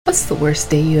What's the worst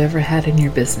day you ever had in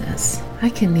your business? I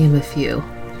can name a few.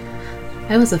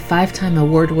 I was a 5-time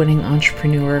award-winning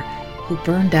entrepreneur who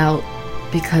burned out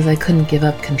because I couldn't give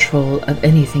up control of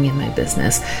anything in my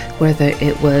business, whether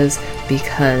it was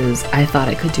because I thought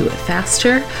I could do it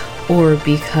faster or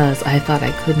because I thought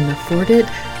I couldn't afford it.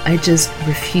 I just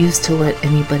refused to let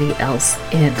anybody else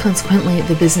in. Consequently,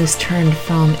 the business turned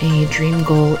from a dream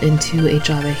goal into a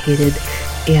job I hated,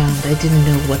 and I didn't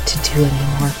know what to do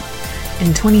anymore.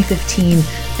 In 2015,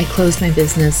 I closed my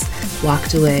business,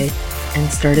 walked away,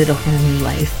 and started a whole new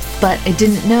life. But I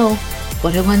didn't know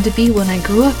what I wanted to be when I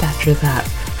grew up after that.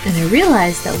 And I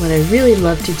realized that what I really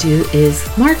love to do is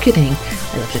marketing.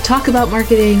 I love to talk about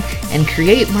marketing and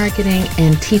create marketing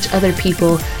and teach other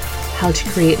people how to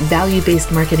create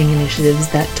value-based marketing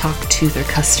initiatives that talk to their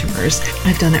customers.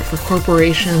 I've done it for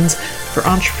corporations, for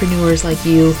entrepreneurs like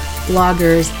you,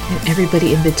 bloggers, and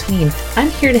everybody in between. I'm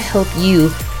here to help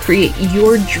you create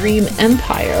your dream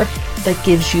empire that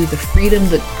gives you the freedom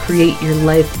to create your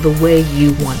life the way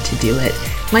you want to do it.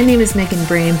 My name is Megan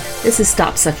Brame. This is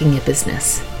Stop Sucking at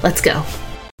Business. Let's go.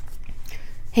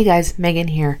 Hey guys, Megan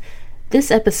here. This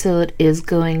episode is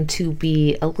going to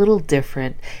be a little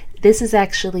different. This is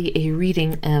actually a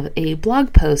reading of a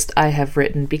blog post I have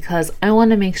written because I want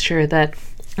to make sure that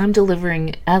I'm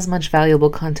delivering as much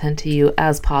valuable content to you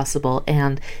as possible.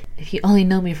 And if you only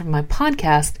know me from my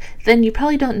podcast, then you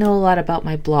probably don't know a lot about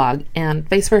my blog and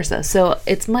vice versa. So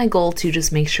it's my goal to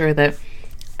just make sure that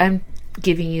I'm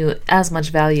giving you as much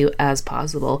value as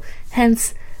possible.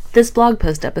 Hence this blog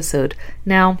post episode.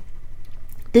 Now,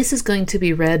 this is going to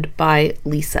be read by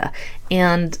Lisa.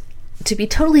 And to be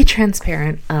totally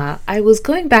transparent, I was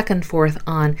going back and forth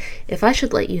on if I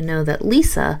should let you know that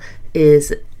Lisa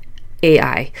is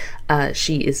AI.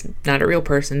 She is not a real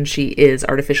person. She is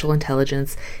artificial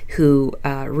intelligence who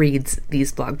reads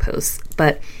these blog posts.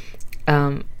 But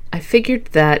I figured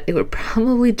that it would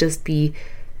probably just be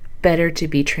better to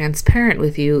be transparent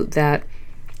with you that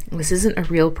this isn't a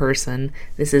real person.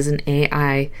 This is an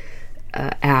AI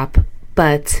app,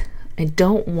 but I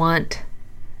don't want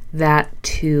that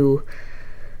to,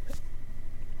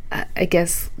 I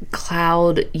guess,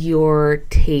 cloud your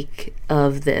take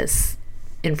of this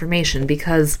information,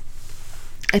 because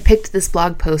I picked this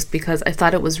blog post because I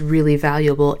thought it was really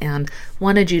valuable and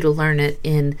wanted you to learn it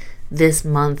in this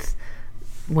month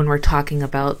when we're talking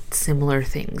about similar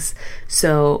things.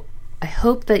 So I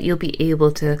hope that you'll be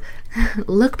able to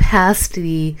look past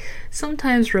the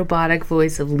sometimes robotic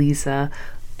voice of Lisa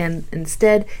and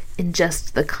instead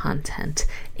ingest the content.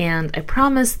 And I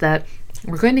promise that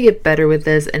we're going to get better with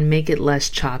this and make it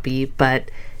less choppy, but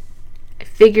I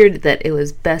figured that it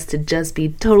was best to just be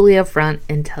totally upfront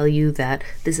and tell you that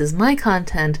this is my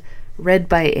content read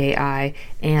by AI,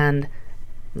 and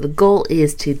the goal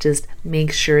is to just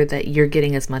make sure that you're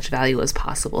getting as much value as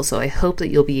possible. So I hope that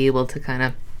you'll be able to kind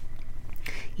of,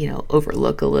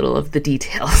 overlook a little of the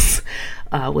details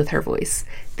with her voice.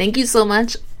 Thank you so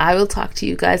much. I will talk to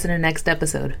you guys in our next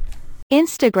episode.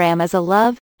 Instagram is a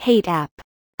love-hate app.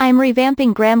 I'm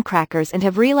revamping Graham Crackers and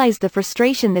have realized the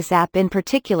frustration this app in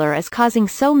particular is causing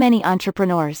so many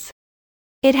entrepreneurs.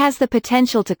 It has the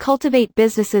potential to cultivate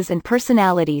businesses and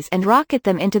personalities and rocket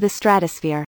them into the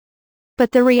stratosphere.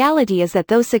 But the reality is that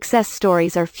those success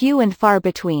stories are few and far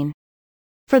between.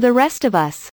 For the rest of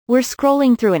us, we're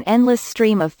scrolling through an endless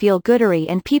stream of feel-goodery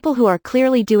and people who are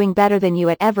clearly doing better than you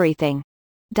at everything.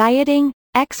 Dieting,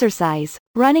 exercise,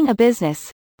 running a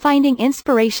business, finding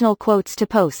inspirational quotes to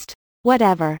post,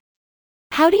 whatever.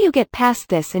 How do you get past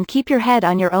this and keep your head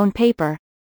on your own paper?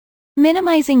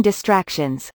 Minimizing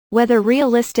distractions, whether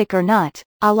realistic or not,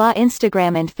 a la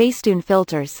Instagram and Facetune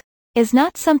filters, is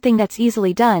not something that's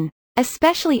easily done,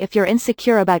 especially if you're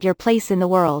insecure about your place in the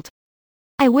world.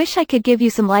 I wish I could give you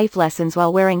some life lessons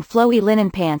while wearing flowy linen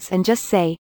pants and just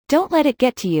say, don't let it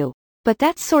get to you, but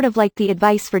that's sort of like the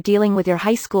advice for dealing with your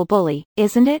high school bully,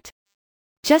 isn't it?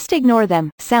 Just ignore them,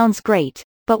 sounds great,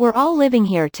 but we're all living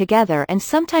here together and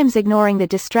sometimes ignoring the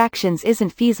distractions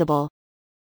isn't feasible.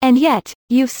 And yet,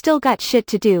 you've still got shit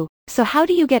to do, so how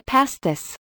do you get past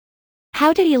this?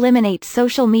 How to eliminate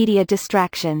social media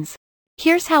distractions?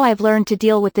 Here's how I've learned to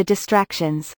deal with the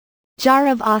distractions. Jar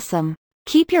of Awesome.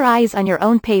 Keep your eyes on your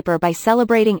own paper by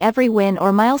celebrating every win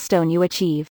or milestone you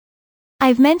achieve.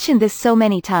 I've mentioned this so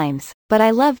many times, but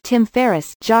I love Tim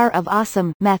Ferriss' Jar of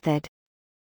Awesome method.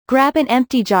 Grab an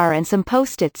empty jar and some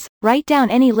Post-its, write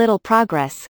down any little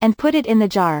progress, and put it in the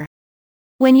jar.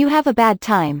 When you have a bad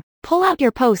time, pull out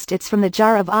your Post-its from the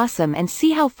Jar of Awesome and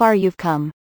see how far you've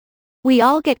come. We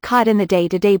all get caught in the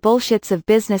day-to-day bullshits of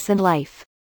business and life.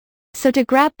 So to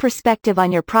grab perspective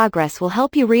on your progress will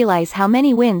help you realize how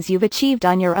many wins you've achieved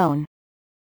on your own.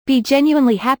 Be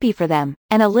genuinely happy for them,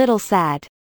 and a little sad.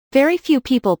 Very few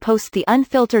people post the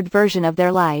unfiltered version of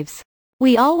their lives.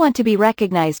 We all want to be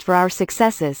recognized for our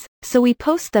successes, so we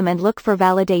post them and look for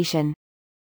validation.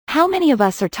 How many of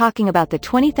us are talking about the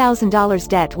 $20,000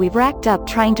 debt we've racked up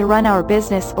trying to run our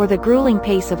business or the grueling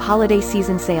pace of holiday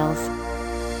season sales?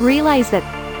 Realize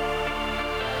that